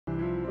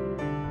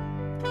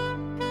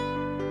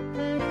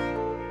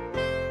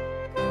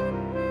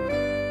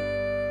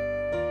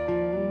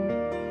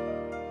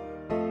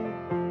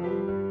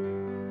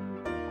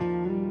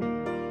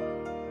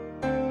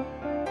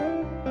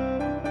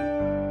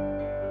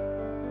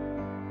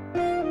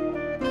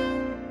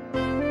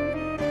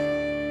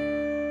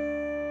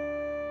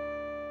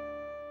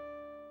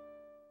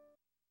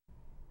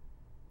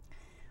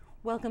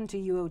Welcome to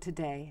UO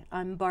Today.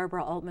 I'm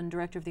Barbara Altman,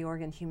 Director of the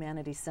Oregon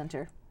Humanities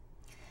Center.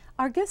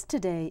 Our guest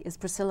today is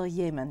Priscilla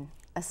Yamin,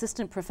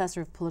 Assistant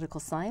Professor of Political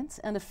Science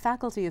and a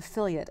faculty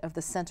affiliate of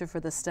the Center for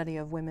the Study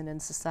of Women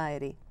in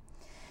Society.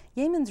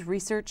 Yamin's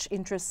research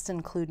interests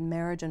include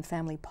marriage and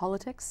family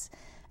politics,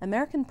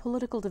 American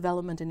political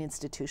development and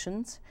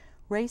institutions,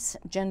 race,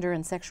 gender,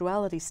 and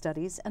sexuality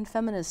studies, and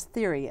feminist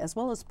theory, as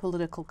well as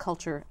political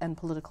culture and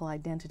political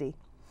identity.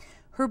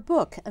 Her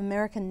book,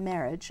 American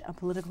Marriage, A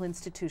Political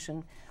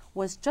Institution,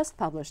 was just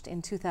published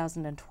in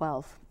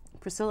 2012.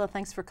 Priscilla,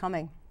 thanks for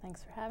coming.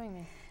 Thanks for having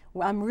me.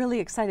 Well, I'm really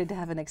excited to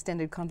have an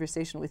extended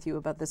conversation with you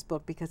about this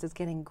book because it's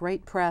getting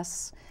great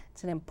press.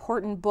 It's an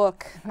important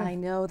book. I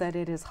know that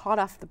it is hot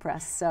off the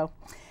press. So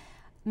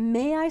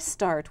may I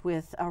start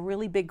with a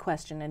really big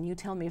question, and you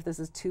tell me if this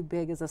is too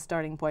big as a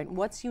starting point.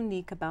 What's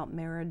unique about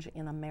marriage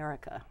in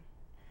America?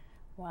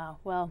 Wow,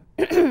 well,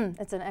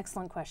 it's an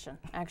excellent question,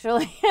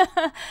 actually.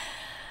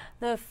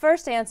 The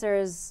first answer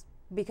is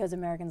because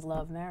Americans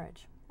love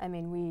marriage. I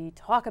mean, we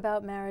talk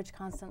about marriage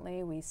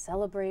constantly, we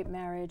celebrate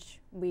marriage,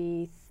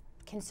 we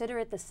consider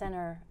it the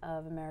center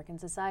of American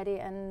society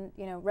and,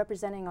 you know,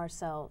 representing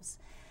ourselves.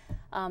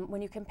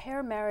 When you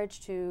compare marriage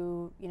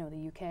to, you know,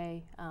 the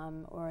UK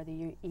or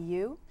the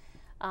EU,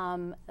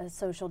 a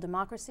social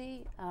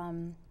democracy,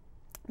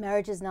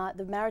 marriage is not,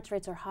 the marriage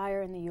rates are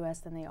higher in the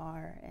US than they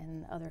are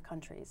in other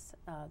countries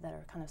that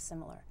are kind of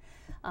similar.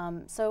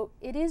 So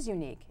it is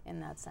unique in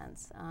that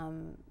sense,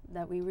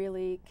 that we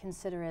really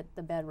consider it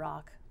the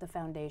bedrock, the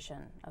foundation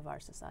of our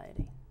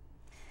society.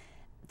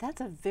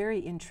 That's a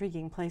very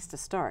intriguing place to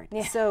start.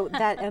 Yeah. So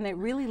that, and it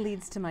really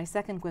leads to my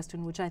second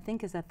question, which I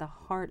think is at the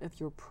heart of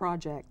your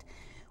project,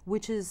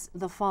 which is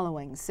the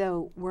following.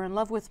 So we're in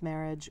love with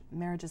marriage.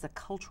 Marriage is a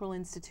cultural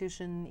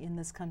institution in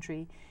this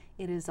country.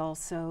 It is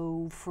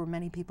also, for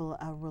many people,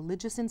 a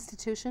religious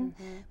institution.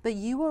 But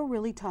you are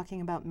really talking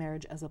about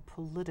marriage as a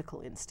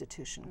political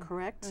institution,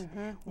 correct?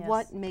 Yes.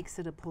 What makes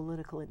it a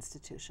political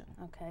institution?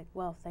 Okay,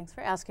 well, thanks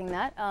for asking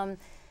that.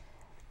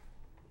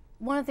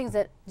 One of the things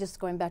that, just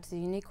going back to the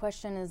unique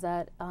question, is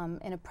that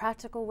in a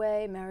practical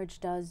way, marriage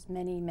does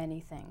many,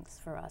 many things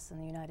for us in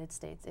the United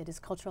States. It is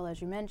cultural,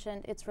 as you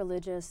mentioned, it's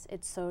religious,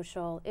 it's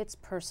social, it's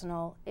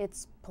personal,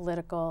 it's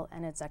political,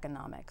 and it's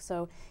economic.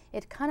 So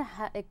it kind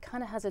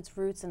of has its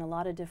roots in a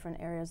lot of different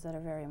areas that are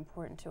very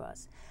important to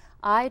us.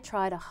 I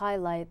try to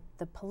highlight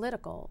the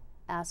political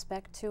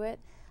aspect to it,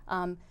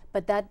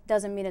 but that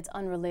doesn't mean it's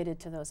unrelated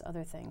to those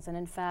other things. And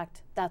in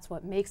fact, that's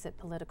what makes it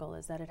political,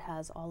 is that it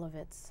has all of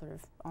its sort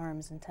of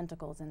arms and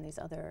tentacles in these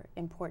other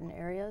important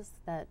areas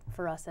that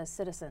for us as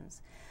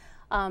citizens.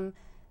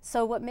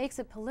 So what makes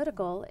it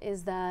political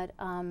is that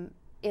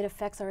it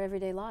affects our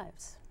everyday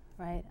lives,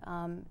 right?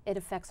 It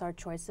affects our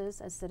choices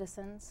as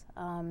citizens.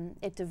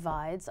 It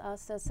divides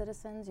us as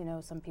citizens. You know,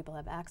 some people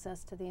have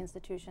access to the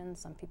institutions,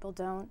 some people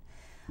don't.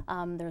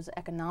 There's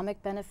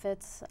economic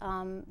benefits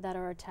that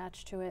are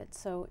attached to it.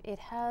 So it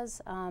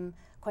has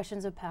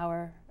questions of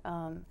power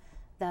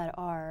that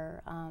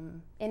are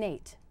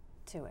innate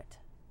to it.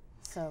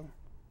 So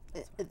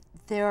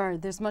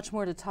there's much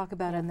more to talk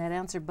about in that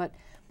answer, but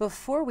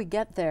before we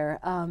get there,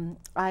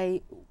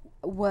 I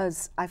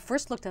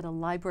first looked at a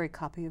library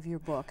copy of your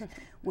book,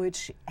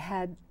 which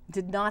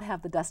did not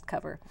have the dust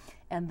cover,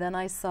 and then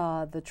I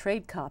saw the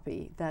trade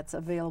copy that's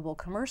available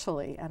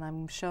commercially, and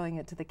I'm showing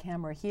it to the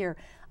camera here.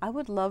 I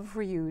would love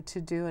for you to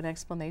do an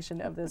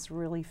explanation of this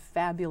really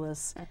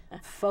fabulous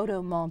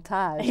photo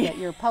montage that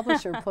your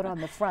publisher put on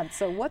the front.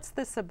 So what's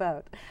this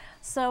about?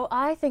 So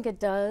I think it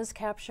does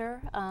capture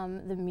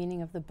the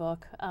meaning of the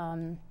book.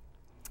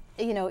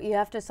 You know, you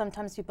have to,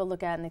 sometimes people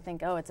look at it and they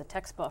think, oh, it's a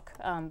textbook,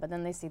 but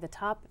then they see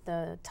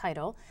the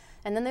title,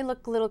 and then they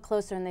look a little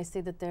closer and they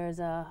see that there's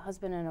a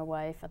husband and a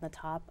wife on the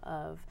top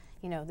of,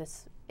 you know,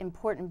 this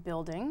important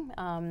building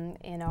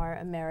in our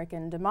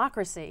American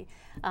democracy,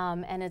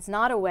 and it's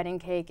not a wedding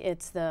cake,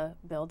 it's the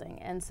building.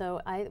 And so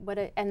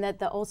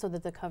also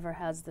that the cover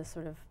has this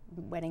sort of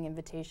wedding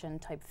invitation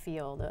type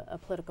feel. A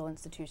political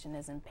institution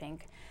is in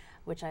pink,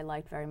 which I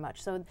liked very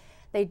much. So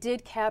they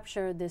did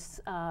capture this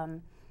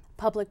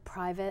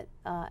public-private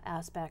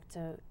aspect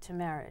to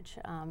marriage.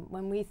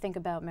 When we think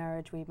about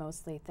marriage, we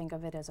mostly think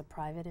of it as a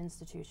private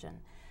institution.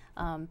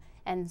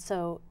 And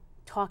so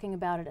talking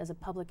about it as a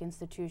public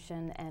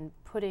institution and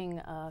putting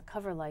a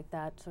cover like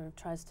that sort of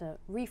tries to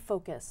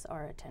refocus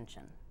our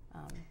attention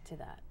to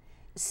that.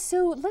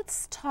 So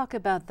let's talk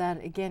about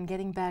that again,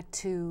 getting back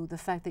to the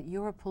fact that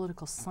you're a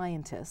political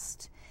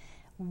scientist.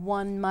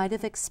 One might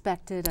have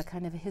expected a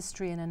kind of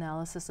history and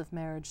analysis of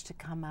marriage to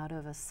come out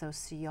of a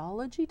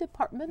sociology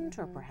department,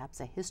 or perhaps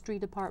a history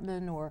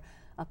department, or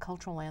a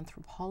cultural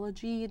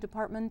anthropology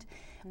department.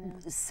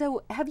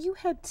 So have you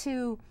had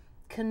to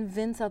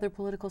convince other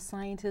political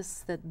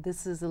scientists that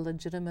this is a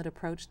legitimate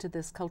approach to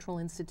this cultural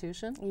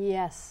institution?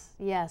 Yes,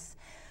 yes.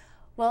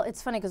 Well,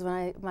 it's funny because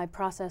when my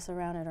process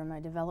around it, or my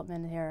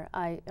development here,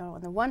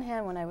 on the one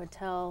hand, when I would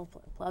tell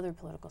other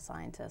political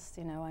scientists,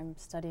 you know, I'm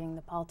studying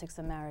the politics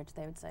of marriage,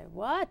 they would say,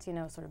 what? You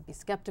know, sort of be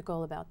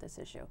skeptical about this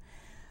issue.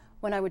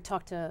 when I would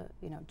talk to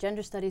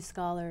gender studies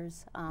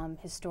scholars,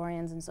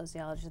 historians and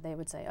sociologists, they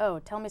would say, oh,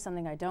 tell me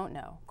something I don't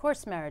know. Of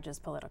course marriage is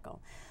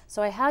political.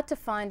 So I had to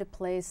find a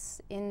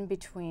place in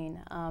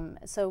between.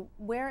 So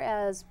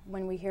whereas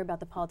when we hear about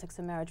the politics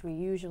of marriage, we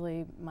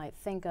usually might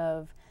think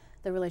of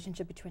the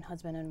relationship between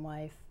husband and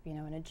wife,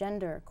 in a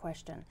gender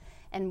question.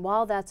 And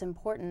while that's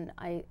important,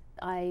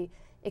 I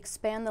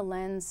expand the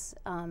lens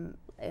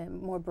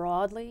more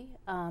broadly,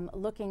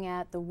 looking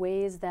at the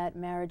ways that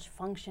marriage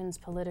functions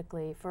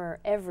politically for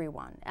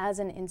everyone as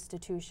an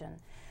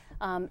institution.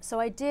 So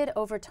I did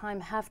over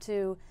time have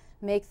to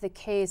make the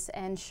case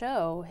and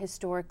show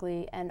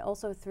historically and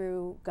also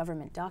through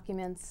government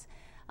documents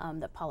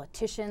that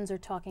politicians are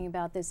talking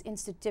about this,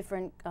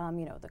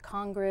 the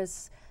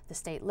Congress, the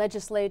state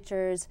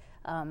legislatures,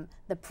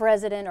 the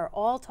president are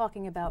all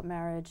talking about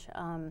marriage,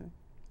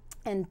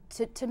 and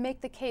to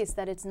make the case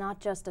that it's not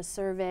just a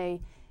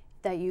survey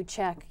that you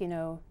check,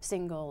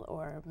 single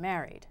or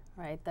married,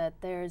 right? That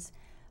there's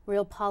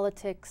real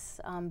politics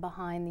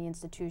behind the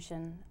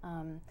institution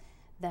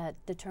that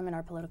determine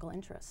our political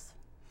interests.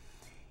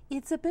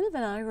 It's a bit of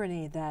an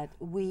irony that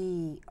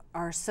we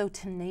are so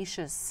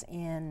tenacious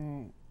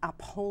in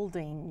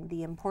upholding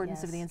the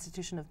importance of the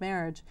institution of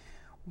marriage,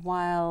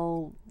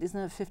 while, isn't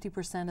it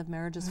 50% of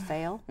marriages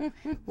fail?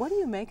 What do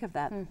you make of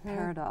that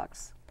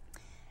paradox?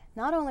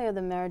 Not only are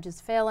the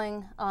marriages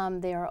failing,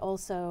 they are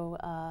also,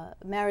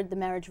 the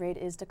marriage rate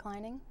is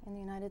declining in the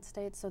United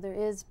States, so there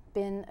has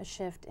been a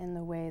shift in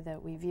the way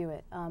that we view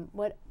it.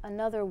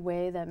 Another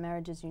way that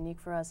marriage is unique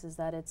for us is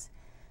that it's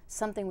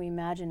something we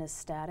imagine as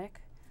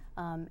static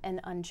and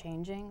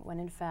unchanging, when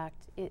in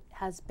fact it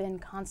has been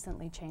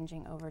constantly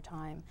changing over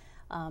time.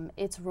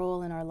 Its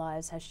role in our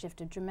lives has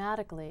shifted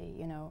dramatically,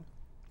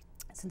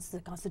 since the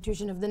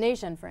Constitution of the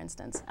nation, for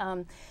instance.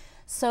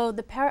 So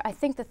I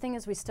think the thing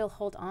is we still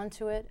hold on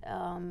to it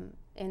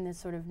in this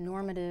sort of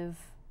normative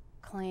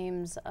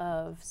claims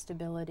of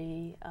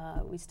stability.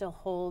 We still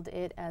hold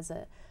it as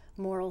a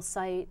moral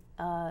site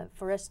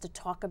for us to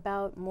talk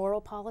about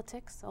moral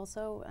politics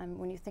also.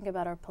 When you think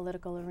about our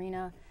political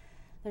arena,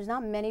 there's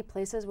not many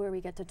places where we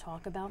get to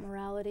talk about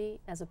morality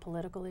as a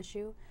political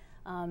issue.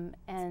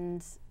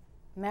 And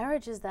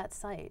marriage is that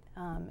site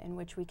in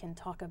which we can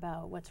talk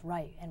about what's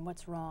right and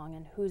what's wrong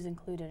and who's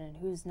included and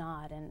who's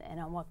not and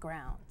on what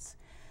grounds.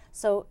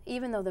 So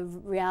even though the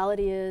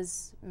reality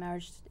is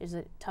marriage is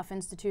a tough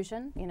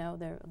institution,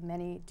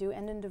 many do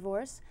end in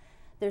divorce,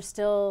 there's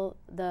still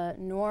the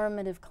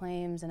normative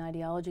claims and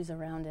ideologies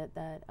around it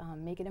that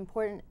make it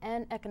important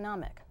and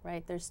economic,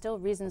 right? There's still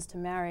reasons to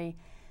marry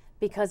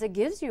because it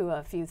gives you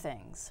a few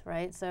things,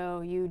 right? So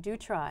you do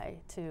try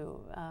to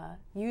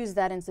use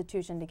that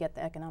institution to get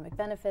the economic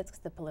benefits,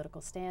 the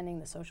political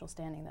standing, the social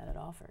standing that it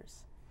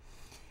offers.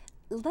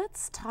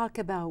 Let's talk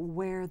about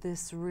where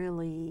this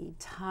really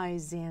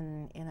ties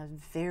in a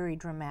very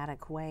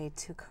dramatic way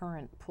to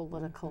current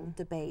political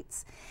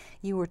debates.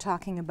 You were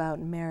talking about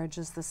marriage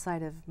as the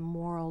site of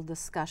moral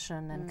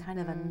discussion and kind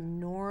of a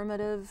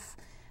normative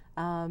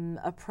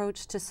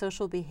approach to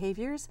social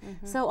behaviors.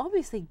 So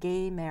obviously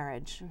gay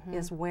marriage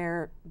is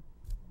where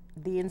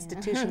the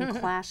institution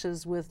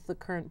clashes with the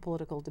current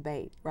political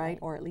debate, right?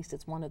 Or at least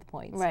it's one of the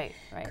points. Right.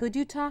 Could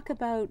you talk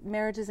about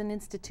marriage as an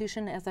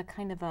institution as a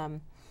kind of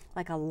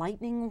like a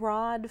lightning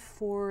rod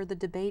for the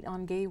debate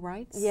on gay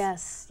rights?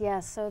 Yes.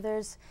 So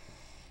there's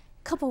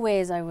a couple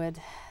ways I would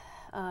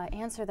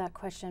answer that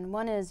question.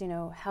 One is,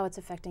 how it's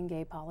affecting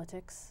gay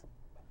politics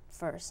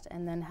first,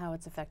 and then how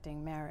it's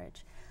affecting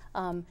marriage.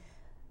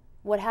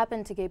 What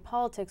happened to gay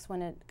politics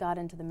when it got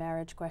into the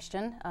marriage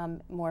question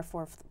more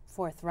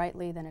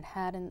forthrightly than it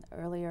had in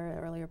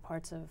earlier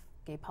parts of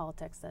gay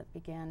politics that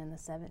began in the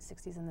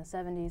 60s and the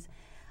 70s,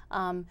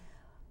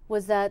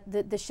 was that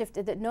the shift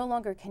that no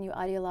longer can you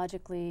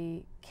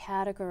ideologically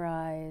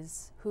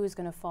categorize who's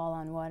going to fall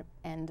on what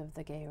end of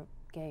the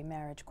gay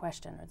marriage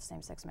question or the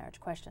same-sex marriage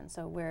question.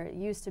 So where it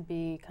used to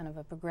be kind of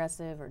a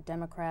progressive or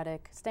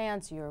democratic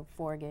stance, you're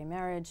for gay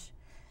marriage,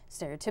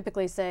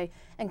 stereotypically say,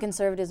 and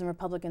conservatives and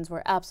Republicans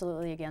were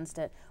absolutely against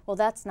it. Well,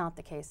 that's not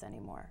the case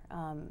anymore.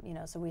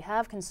 So we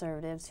have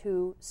conservatives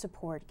who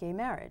support gay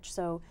marriage.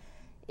 So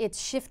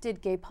it's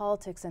shifted gay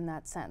politics in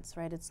that sense,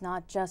 right? It's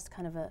not just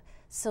kind of a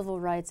civil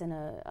rights in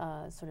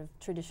a sort of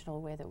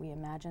traditional way that we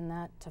imagine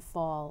that to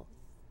fall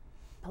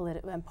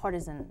and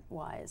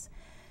partisan-wise.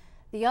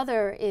 The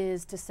other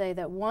is to say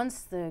that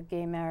once the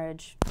gay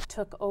marriage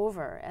took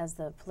over as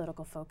the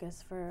political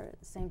focus for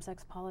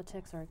same-sex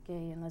politics or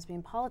gay and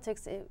lesbian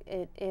politics,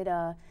 it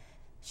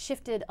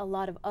shifted a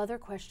lot of other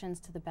questions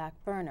to the back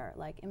burner,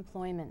 like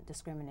employment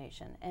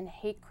discrimination and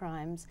hate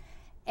crimes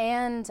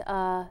and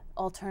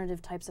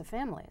alternative types of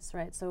families,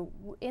 right? So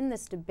in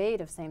this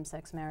debate of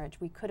same-sex marriage,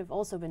 we could have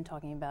also been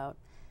talking about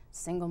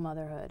single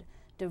motherhood,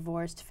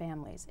 divorced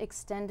families,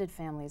 extended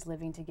families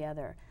living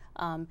together,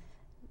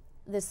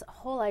 this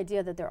whole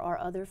idea that there are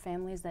other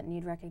families that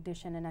need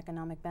recognition and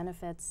economic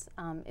benefits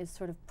is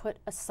sort of put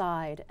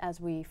aside as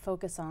we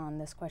focus on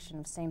this question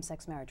of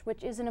same-sex marriage,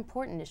 which is an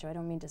important issue. I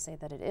don't mean to say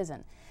that it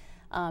isn't.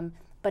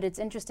 But it's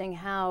interesting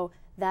how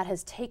that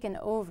has taken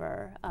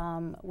over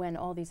when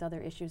all these other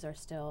issues are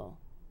still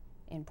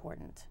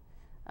important.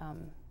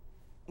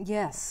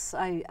 Yes,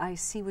 I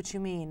see what you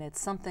mean.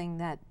 It's something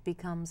that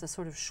becomes a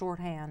sort of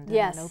shorthand and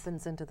Yes. then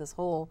opens into this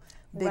whole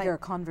bigger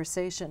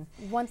conversation.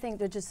 One thing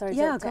that just sorry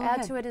Yeah, to go add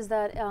ahead. to it is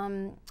that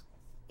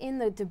in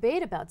the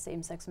debate about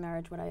same-sex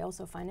marriage, what I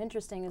also find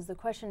interesting is the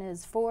question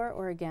is for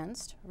or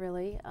against,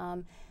 really,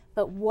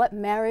 but what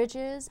marriage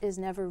is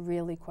never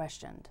really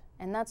questioned.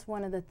 And that's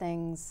one of the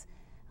things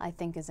I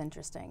think is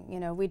interesting. You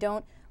know,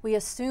 we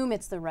assume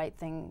it's the right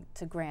thing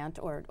to grant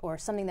or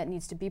something that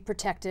needs to be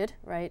protected,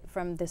 right,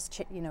 from this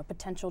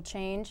potential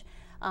change.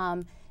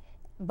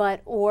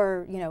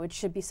 It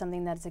should be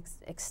something that's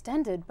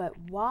extended, but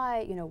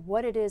why,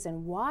 what it is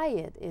and why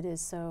it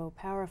is so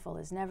powerful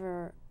is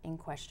never in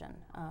question.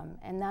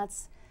 And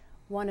that's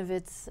one of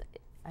its,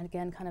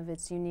 again, kind of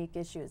its unique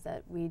issues,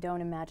 that we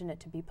don't imagine it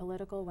to be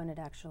political when it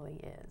actually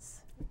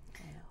is.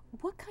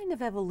 What kind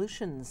of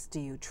evolutions do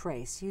you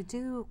trace? You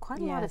do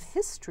quite a lot of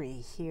history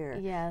here.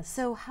 Yes.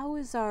 So how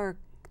is our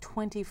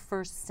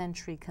 21st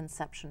century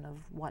conception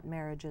of what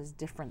marriage is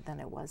different than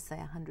it was, say,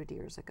 100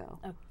 years ago?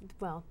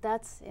 Well,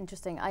 that's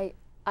interesting. I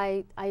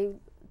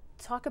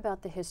talk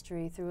about the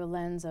history through a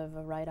lens of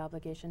a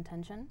right-obligation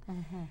tension.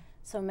 Mm-hmm.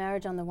 So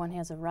marriage on the one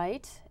hand is a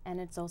right,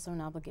 and it's also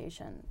an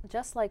obligation,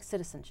 just like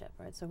citizenship,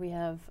 right? So we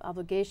have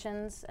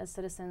obligations as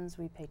citizens.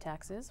 We pay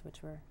taxes,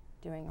 which we're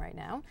doing right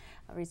now,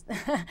 we're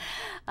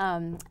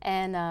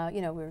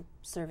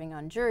serving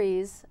on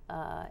juries,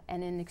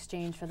 and in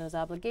exchange for those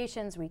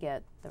obligations, we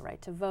get the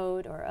right to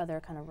vote or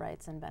other kind of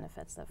rights and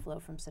benefits that flow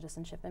from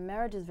citizenship. And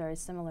marriage is very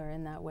similar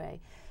in that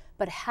way,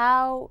 but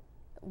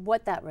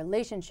what that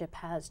relationship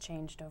has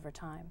changed over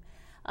time.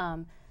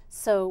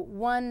 So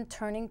one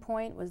turning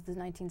point was the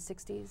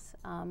 1960s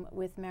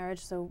with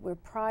marriage. So we're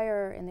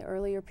prior, in the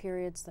earlier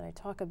periods that I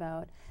talk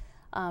about,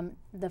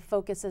 the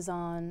focus is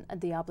on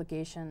the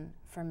obligation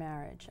for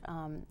marriage,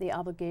 the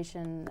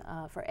obligation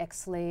for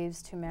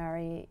ex-slaves to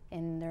marry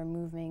in their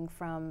moving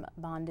from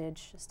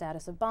bondage,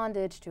 status of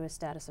bondage, to a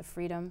status of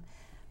freedom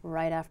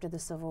right after the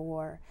Civil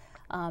War.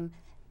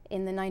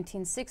 In the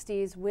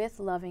 1960s, with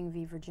Loving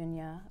v.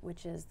 Virginia,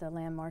 which is the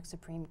landmark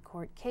Supreme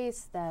Court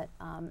case that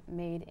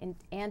made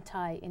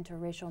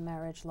anti-interracial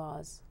marriage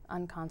laws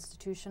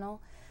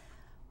unconstitutional,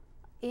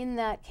 in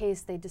that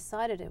case, they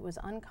decided it was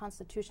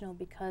unconstitutional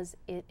because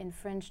it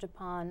infringed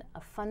upon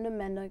a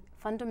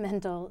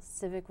fundamental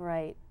civic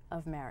right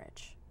of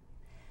marriage.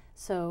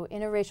 So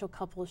interracial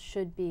couples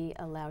should be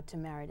allowed to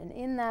marry. And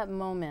in that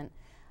moment,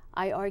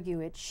 I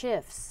argue it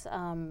shifts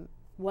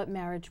what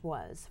marriage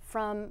was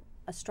from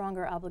a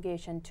stronger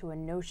obligation to a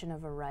notion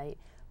of a right,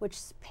 which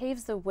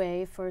paves the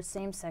way for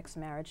same-sex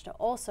marriage to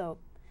also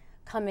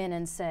come in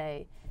and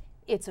say,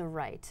 it's a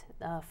right,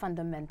 a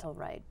fundamental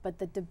right. But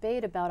the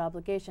debate about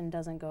obligation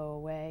doesn't go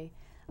away.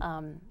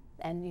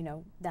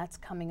 That's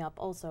coming up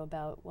also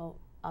about,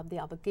 the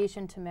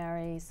obligation to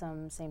marry.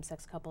 Some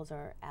same-sex couples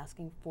are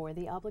asking for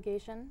the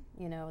obligation,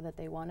 that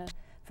they want to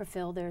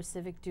fulfill their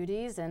civic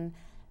duties and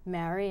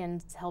marry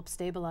and help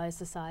stabilize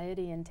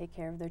society and take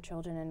care of their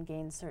children and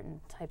gain certain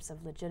types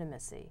of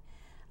legitimacy.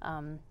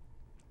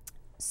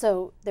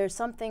 So there's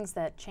some things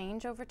that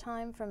change over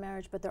time for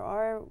marriage, but there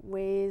are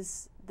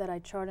ways that I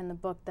chart in the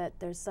book that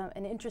there's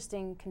an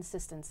interesting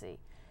consistency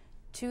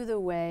to the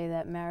way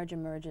that marriage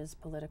emerges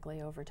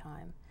politically over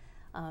time.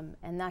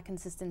 And that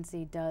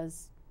consistency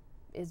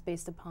is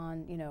based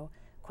upon,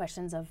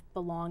 questions of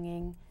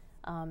belonging,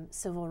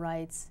 civil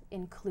rights,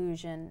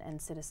 inclusion,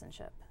 and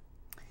citizenship.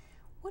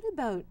 What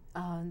about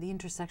the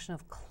intersection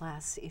of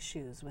class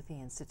issues with the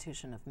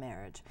institution of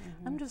marriage?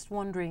 Mm-hmm. I'm just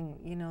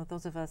wondering,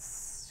 those of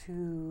us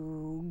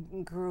who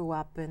grew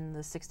up in the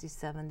 60s,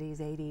 70s,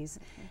 80s,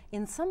 mm-hmm.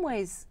 in some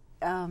ways,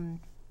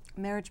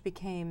 marriage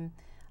became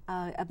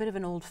a bit of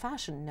an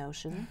old-fashioned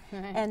notion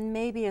and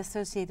maybe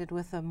associated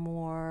with a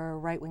more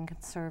right-wing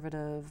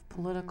conservative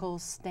political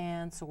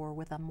stance or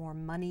with a more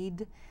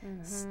moneyed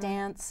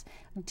stance.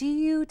 Do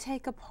you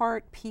take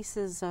apart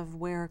pieces of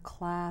where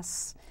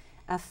class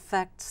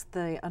affects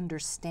the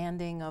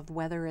understanding of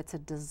whether it's a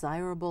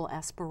desirable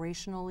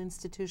aspirational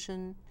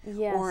institution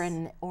or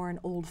an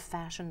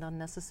old-fashioned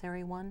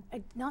unnecessary one?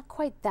 Not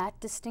quite that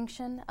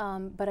distinction,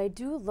 but I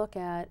do look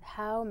at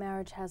how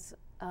marriage has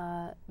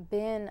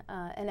been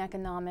an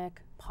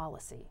economic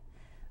policy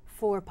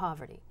for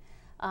poverty,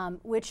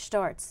 which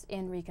starts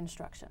in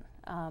Reconstruction.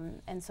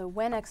 And so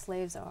when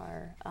ex-slaves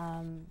are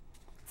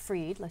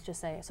freed, let's just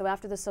say, so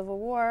after the Civil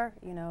War,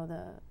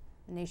 the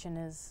nation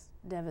is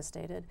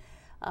devastated.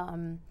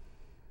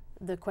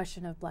 The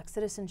question of black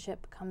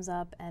citizenship comes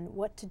up, and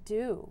what to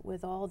do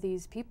with all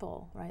these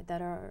people, right,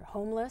 that are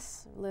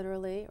homeless,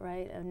 literally,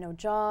 right, no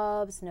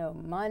jobs, no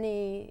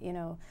money,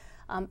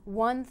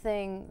 one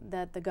thing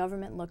that the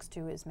government looks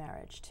to is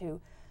marriage, to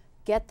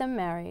get them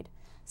married,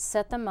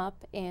 set them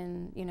up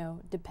in,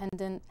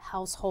 dependent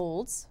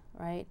households,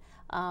 right,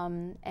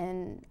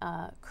 and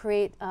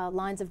create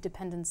lines of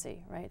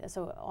dependency, right,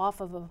 so off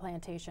of a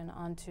plantation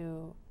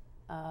onto,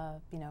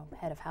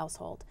 head of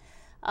household.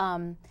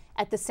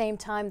 At the same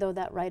time, though,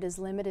 that right is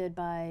limited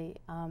by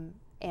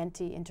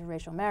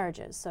anti-interracial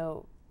marriages.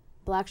 So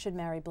blacks should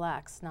marry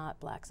blacks, not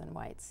blacks and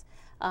whites.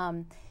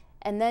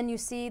 And then you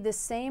see the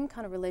same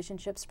kind of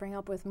relationship spring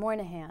up with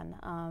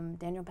Moynihan,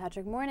 Daniel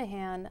Patrick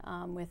Moynihan,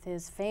 with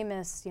his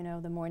famous,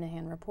 the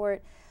Moynihan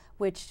Report,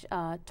 which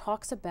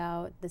talks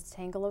about this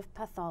tangle of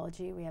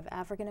pathology. We have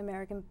African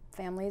American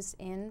families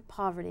in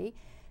poverty,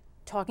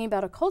 talking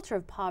about a culture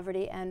of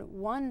poverty, and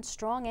one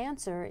strong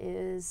answer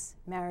is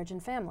marriage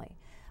and family,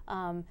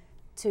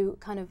 to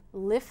kind of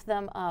lift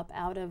them up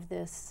out of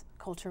this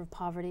culture of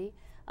poverty,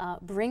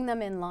 bring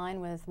them in line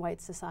with white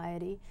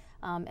society,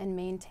 and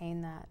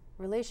maintain that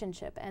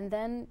relationship. And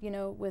then,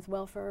 with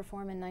welfare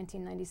reform in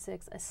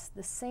 1996,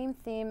 the same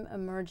theme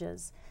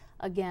emerges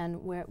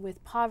again,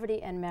 with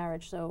poverty and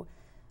marriage. So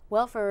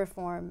welfare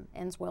reform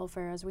ends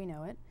welfare as we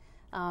know it.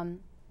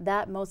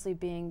 That mostly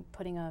being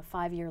putting a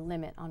 5-year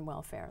limit on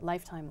welfare,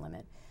 lifetime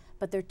limit.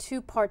 But there are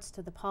two parts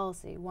to the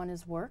policy. One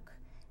is work,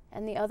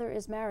 and the other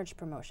is marriage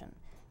promotion.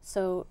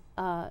 So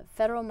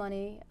federal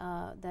money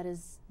that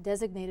is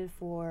designated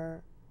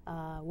for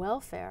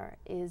welfare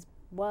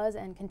was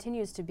and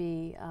continues to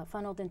be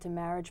funneled into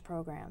marriage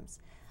programs,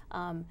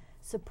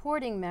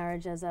 supporting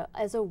marriage as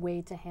a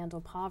way to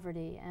handle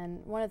poverty.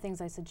 And one of the things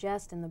I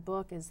suggest in the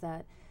book is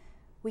that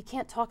we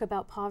can't talk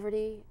about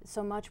poverty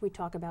so much, we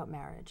talk about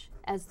marriage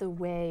as the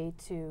way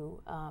to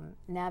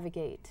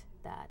navigate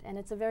that. And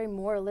it's a very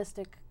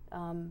moralistic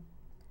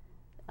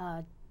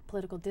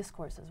political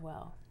discourse as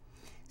well.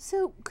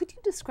 So could you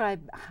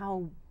describe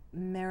how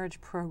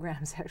marriage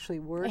programs actually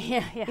work?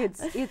 Yeah.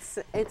 It's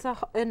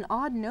an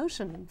odd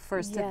notion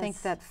first to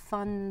think that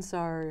funds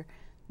are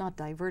not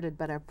diverted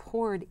but are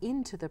poured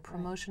into the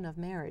promotion of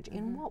marriage.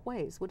 In what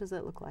ways? What does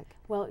that look like?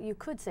 Well, you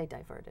could say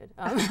diverted,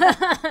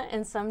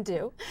 and some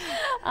do.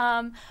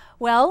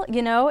 Well,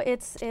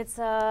 it's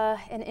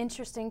an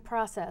interesting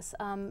process.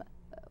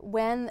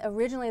 When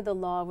originally the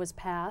law was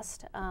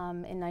passed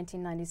in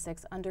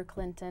 1996 under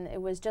Clinton,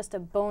 it was just a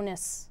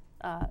bonus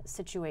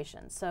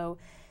situation. So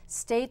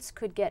states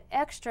could get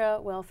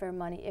extra welfare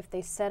money if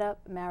they set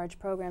up marriage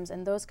programs,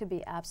 and those could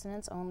be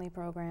abstinence-only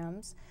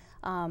programs.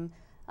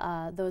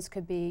 Those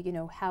could be,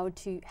 how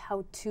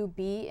to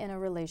be in a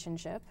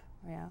relationship,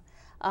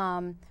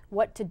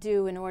 what to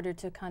do in order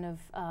to kind of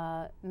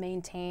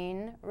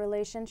maintain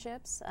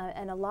relationships,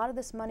 and a lot of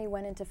this money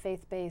went into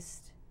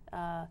faith-based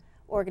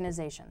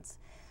organizations.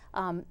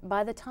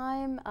 By the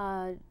time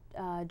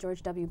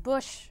George W.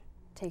 Bush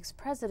takes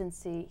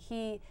presidency,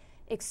 he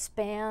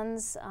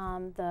expands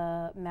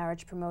the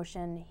marriage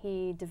promotion.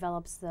 He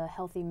develops the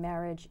Healthy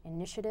Marriage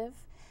Initiative,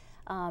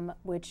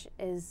 which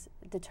is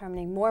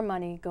determining more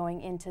money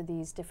going into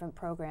these different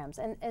programs.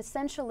 And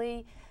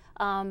essentially,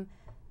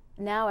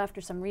 now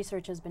after some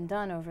research has been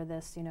done over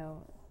this, 10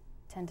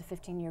 to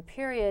 15-year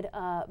period,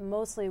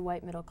 mostly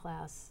white middle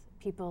class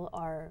people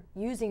are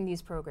using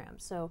these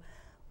programs. So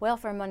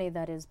welfare money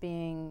that is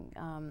being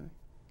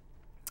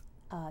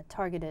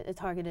targeted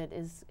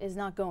is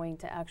not going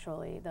to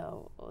actually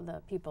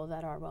the people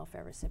that are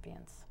welfare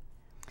recipients.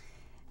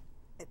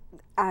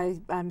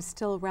 I'm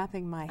still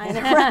wrapping my head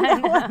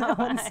around that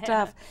one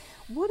stuff.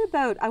 What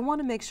about, I want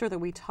to make sure that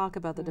we talk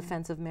about the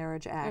Defense of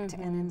Marriage Act,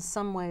 and in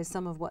some ways,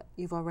 some of what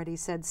you've already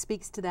said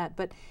speaks to that,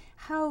 but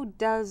how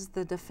does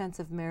the Defense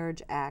of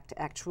Marriage Act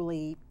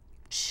actually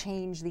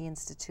change the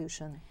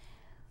institution?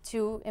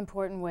 Two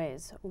important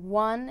ways.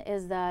 One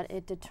is that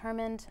it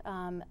determined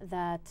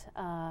that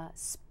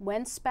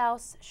when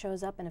spouse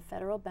shows up in a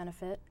federal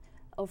benefit,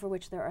 over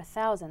which there are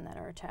 1,000 that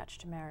are attached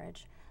to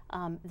marriage,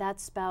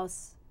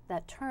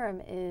 that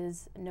term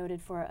is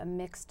noted for a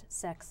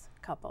mixed-sex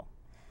couple.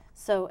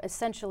 So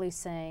essentially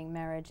saying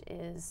marriage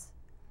is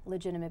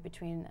legitimate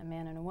between a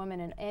man and a woman,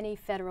 and any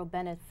federal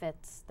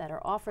benefits that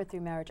are offered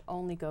through marriage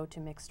only go to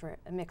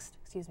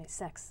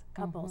mixed-sex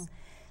couples.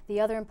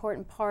 The other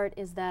important part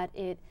is that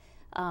it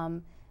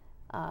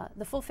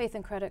the full faith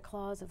and credit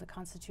clause of the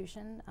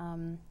Constitution,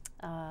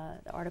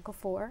 Article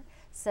 4,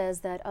 says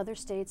that other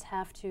states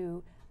have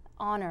to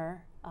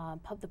honor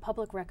the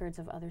public records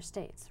of other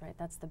states, right?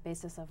 That's the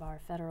basis of our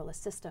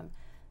federalist system.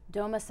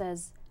 DOMA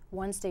says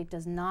one state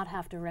does not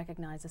have to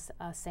recognize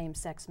a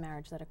same-sex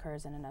marriage that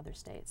occurs in another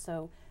state.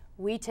 So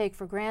we take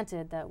for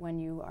granted that when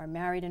you are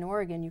married in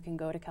Oregon, you can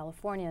go to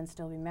California and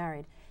still be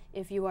married.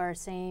 If you are a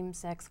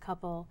same-sex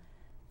couple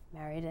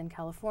married in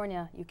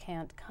California, you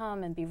can't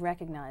come and be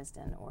recognized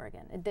in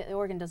Oregon.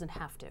 Oregon doesn't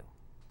have to,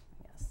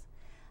 yes.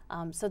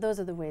 So those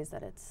are the ways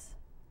that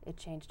it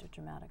changed it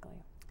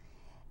dramatically.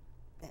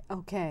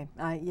 Okay,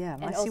 yeah,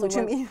 And I see what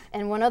you mean.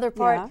 And one other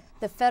part,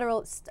 the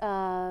federal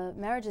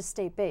marriage is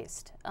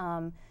state-based.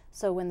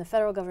 So when the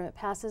federal government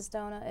passes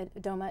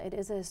DOMA, it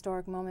is a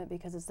historic moment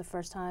because it's the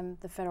first time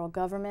the federal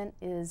government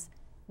is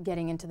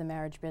getting into the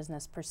marriage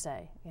business per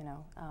se,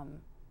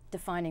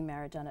 defining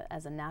marriage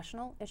as a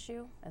national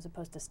issue as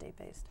opposed to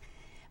state-based.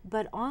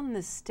 But on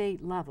the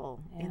state level,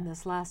 in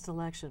this last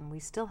election, we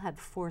still had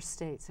 4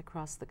 states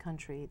across the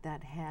country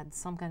that had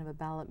some kind of a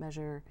ballot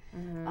measure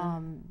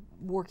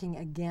working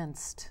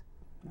against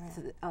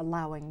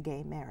allowing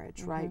gay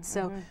marriage, right?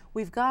 So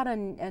we've got a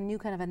new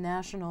kind of a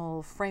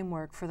national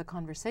framework for the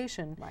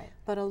conversation,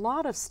 but a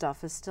lot of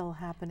stuff is still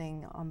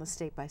happening on the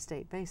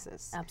state-by-state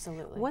basis.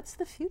 Absolutely. What's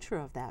the future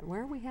of that?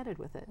 Where are we headed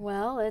with it?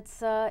 Well,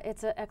 it's an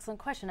excellent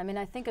question. I mean,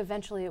 I think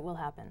eventually it will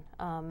happen,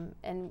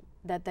 and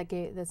that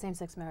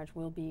same-sex marriage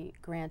will be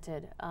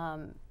granted,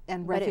 and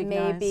but it may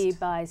recognized. be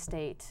by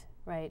state,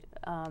 right?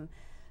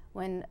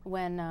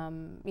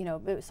 You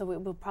know, so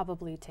it will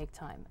probably take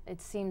time.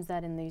 It seems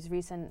that in these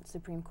recent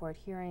Supreme Court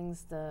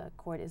hearings, the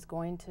court is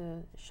going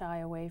to shy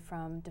away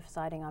from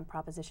deciding on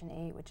Proposition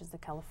 8, which is the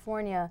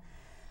California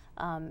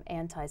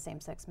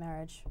anti-same-sex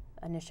marriage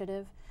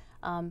initiative.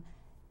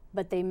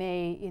 But they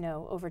may, you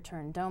know,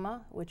 overturn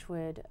DOMA, which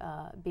would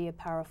be a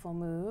powerful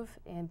move,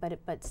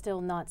 but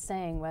still not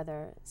saying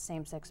whether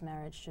same-sex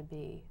marriage should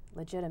be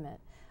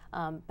legitimate.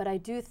 But I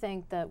do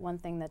think that one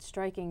thing that's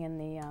striking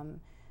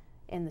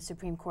in the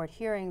Supreme Court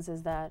hearings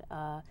is that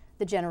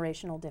the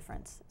generational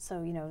difference.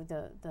 So, you know,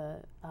 the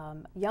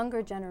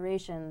younger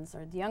generations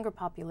or the younger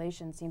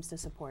population seems to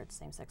support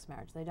same-sex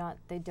marriage.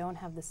 They don't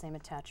have the same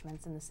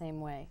attachments in the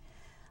same way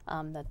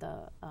that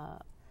the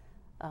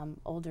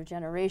older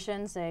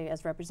generation, say,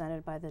 as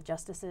represented by the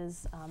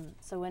justices.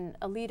 So when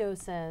Alito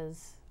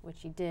says,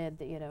 which he did,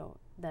 that, you know,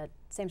 that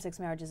same-sex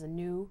marriage is a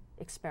new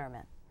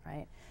experiment,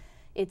 right?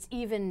 It's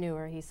even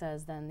newer, he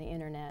says, than the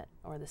internet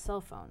or the cell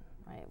phone,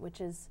 right?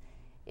 Which is,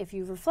 if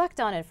you reflect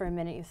on it for a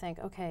minute, you think,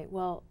 okay,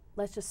 well,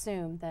 let's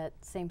assume that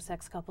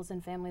same-sex couples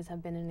and families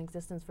have been in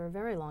existence for a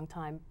very long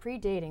time,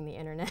 predating the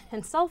internet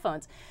and cell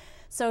phones.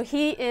 So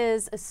he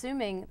is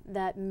assuming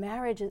that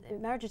marriage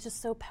is just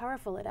so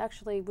powerful, it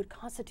actually would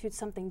constitute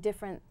something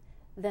different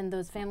than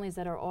those families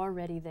that are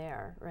already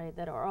there, right?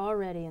 That are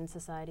already in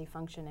society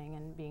functioning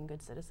and being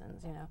good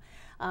citizens, you know.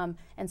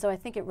 And so I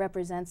think it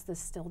represents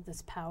this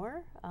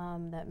power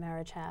that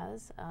marriage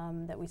has,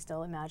 that we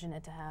still imagine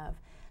it to have.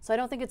 So I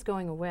don't think it's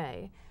going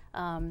away.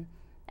 And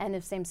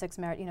if same-sex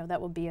marriage, you know, that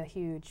will be a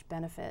huge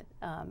benefit.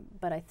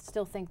 But I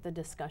still think the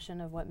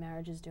discussion of what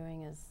marriage is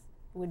doing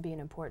would be an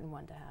important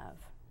one to have.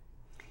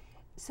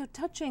 So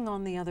touching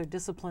on the other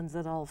disciplines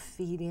that all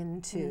feed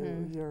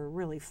into your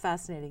really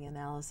fascinating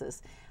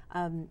analysis,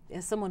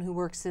 as someone who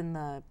works in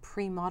the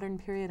pre-modern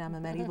period, I'm a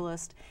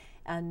medievalist,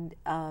 and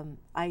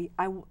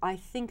I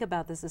think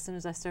about this as soon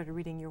as I started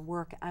reading your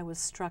work. I was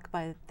struck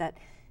by that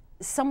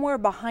somewhere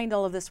behind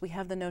all of this we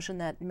have the notion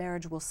that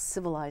marriage will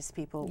civilize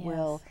people,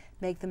 will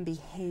make them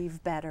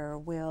behave better,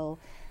 will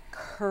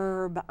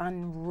curb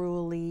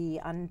unruly,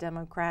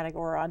 undemocratic,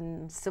 or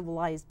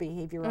uncivilized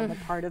behavior on the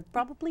part of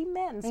probably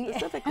men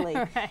specifically.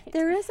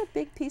 There is a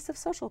big piece of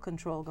social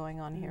control going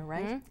on here,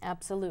 right?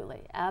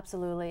 Absolutely,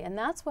 absolutely. And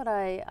that's what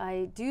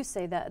I do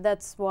say,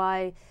 that's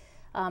why,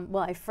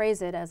 well, I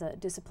phrase it as a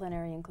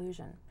disciplinary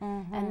inclusion.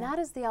 And that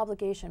is the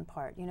obligation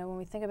part. You know, when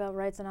we think about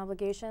rights and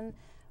obligation,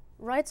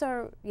 rights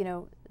are, you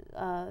know,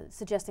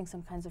 suggesting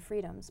some kinds of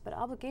freedoms, but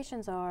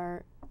obligations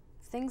are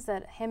things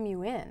that hem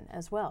you in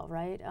as well,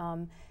 right?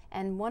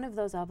 And one of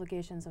those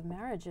obligations of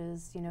marriage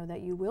is, you know,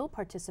 that you will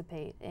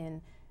participate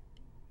in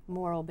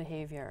moral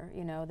behavior,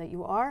 you know, that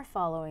you are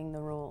following the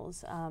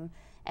rules.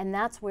 And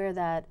that's where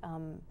that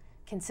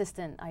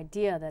consistent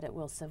idea that it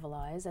will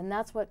civilize, and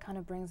that's what kind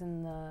of brings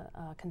in the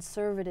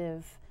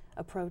conservative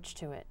approach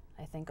to it,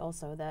 I think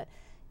also, that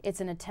it's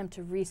an attempt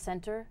to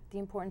recenter the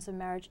importance of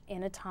marriage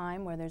in a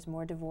time where there's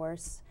more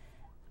divorce,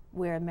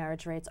 where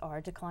marriage rates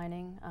are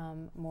declining.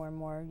 More and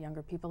more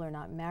younger people are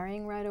not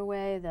marrying right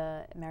away.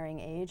 The marrying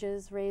age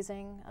is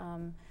raising.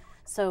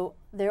 So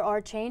there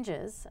are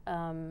changes,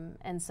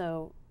 and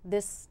so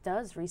this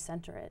does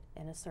recenter it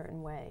in a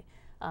certain way,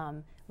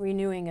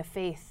 renewing a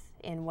faith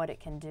in what it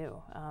can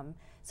do.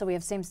 So we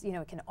have you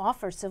know, it can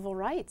offer civil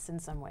rights in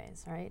some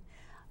ways, right?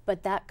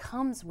 But that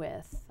comes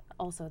with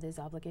also these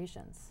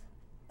obligations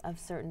of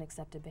certain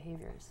accepted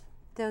behaviors.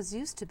 Those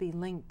used to be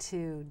linked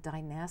to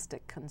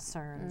dynastic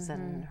concerns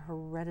and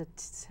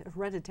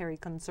hereditary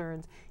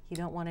concerns. You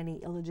don't want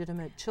any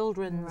illegitimate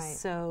children,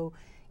 so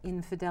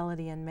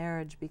infidelity in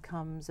marriage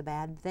becomes a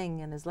bad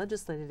thing and is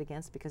legislated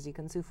against because you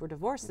can sue for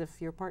divorce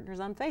if your partner's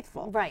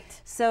unfaithful.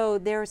 So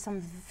there are some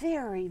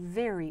very,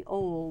 very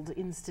old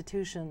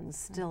institutions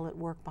still at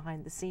work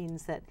behind the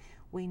scenes that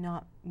we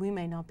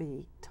may not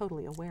be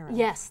totally aware of.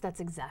 Yes, that's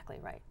exactly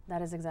right.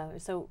 That is exactly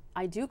right. So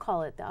I do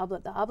call it the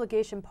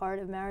obligation part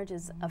of marriage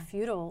is a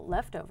feudal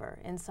leftover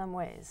in some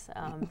ways,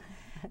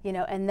 you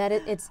know, and that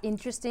it's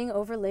interesting,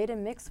 overlaid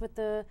and mixed with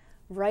the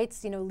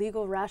rights, you know,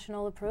 legal,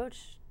 rational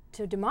approach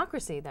to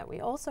democracy that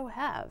we also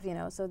have, you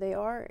know. So they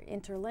are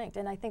interlinked,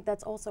 and I think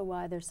that's also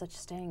why there's such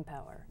staying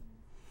power,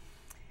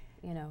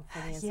 you know, for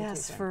the institution.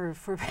 Yes, for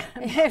for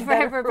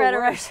better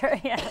or worse.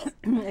 Yes.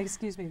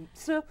 Excuse me.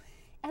 So,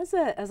 as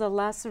a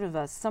last sort of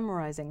a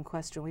summarizing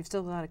question, we've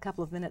still got a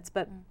couple of minutes,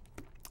 but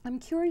I'm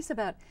curious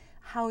about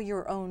how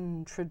your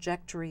own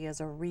trajectory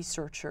as a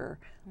researcher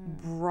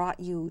brought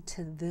you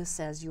to this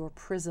as your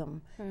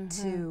prism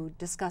to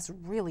discuss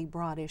really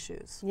broad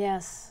issues.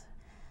 Yes.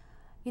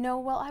 You know,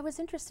 well, I was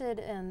interested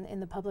in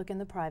the public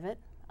and the private.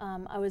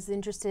 I was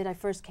interested, I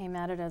first came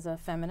at it as a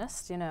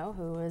feminist, you know,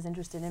 who was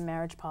interested in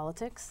marriage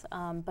politics,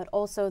 but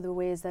also the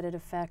ways that it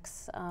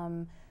affects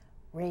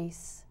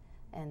race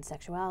and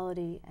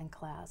sexuality and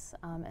class.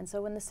 And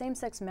so when the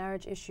same-sex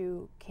marriage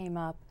issue came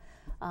up,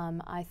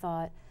 I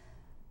thought,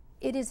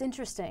 it is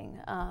interesting,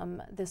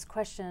 this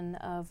question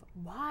of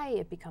why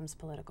it becomes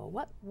political.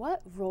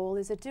 What role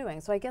is it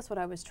doing? So I guess what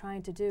I was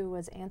trying to do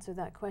was answer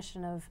that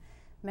question of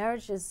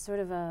marriage is sort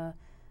of a,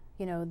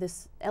 you know,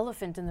 this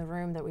elephant in the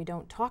room that we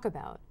don't talk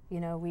about. You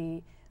know,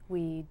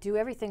 we do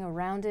everything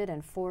around it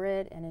and for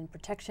it and in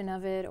protection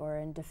of it or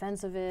in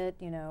defense of it,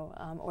 you know,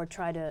 or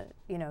try to,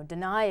 you know,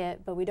 deny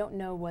it, but we don't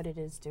know what it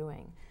is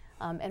doing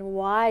and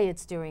why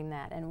it's doing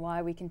that and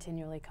why we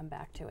continually come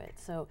back to it.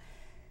 So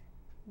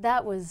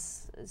that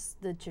was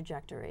the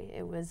trajectory.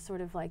 It was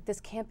sort of like, this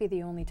can't be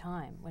the only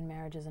time when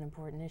marriage is an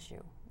important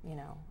issue, you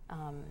know.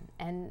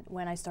 And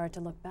when I started to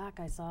look back,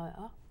 I saw,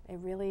 oh, it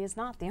really is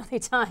not the only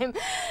time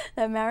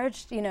that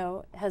marriage, you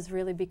know, has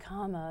really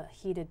become a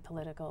heated,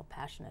 political,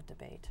 passionate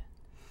debate.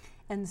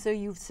 And so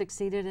you've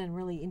succeeded in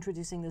really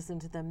introducing this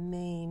into the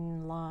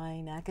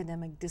mainline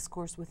academic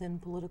discourse within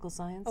political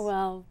science?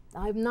 Well,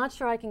 I'm not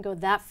sure I can go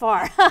that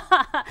far.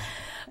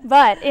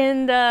 But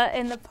in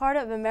the part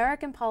of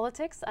American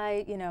politics,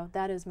 you know,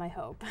 that is my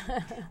hope.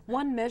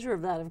 One measure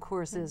of that, of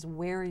course, is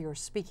where you're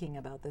speaking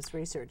about this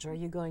research. Are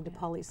you going to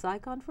poli-sci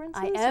conferences?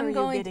 I am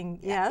going.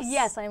 Yes.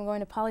 Yes, I am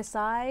going to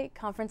poli-sci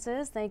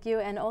conferences. Thank you.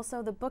 And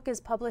also, the book is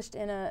published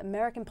in an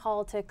American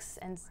Politics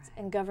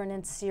and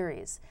Governance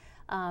series.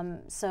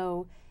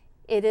 So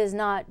it is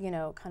not, you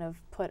know, kind of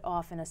put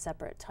off in a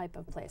separate type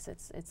of place.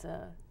 It's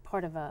a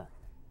part of a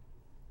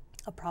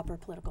proper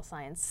political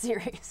science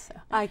series. So.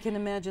 I can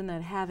imagine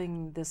that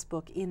having this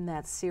book in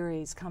that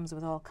series comes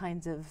with all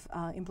kinds of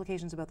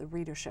implications about the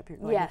readership you're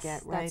going to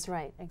get, right? Yes, that's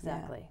right,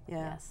 exactly.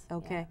 Yeah. Yes.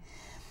 Okay.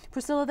 Yeah.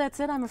 Priscilla, that's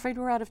it. I'm afraid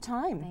we're out of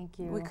time. Thank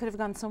you. We could have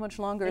gone so much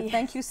longer. Yes.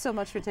 Thank you so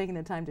much for taking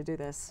the time to do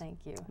this. Thank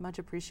you. Much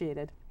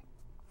appreciated.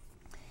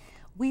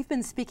 We've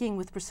been speaking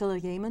with Priscilla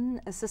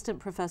Yamin, Assistant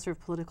Professor of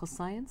Political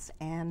Science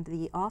and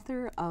the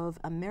author of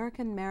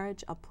American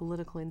Marriage, a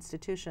Political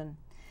Institution.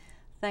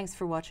 Thanks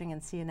for watching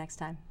and see you next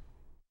time.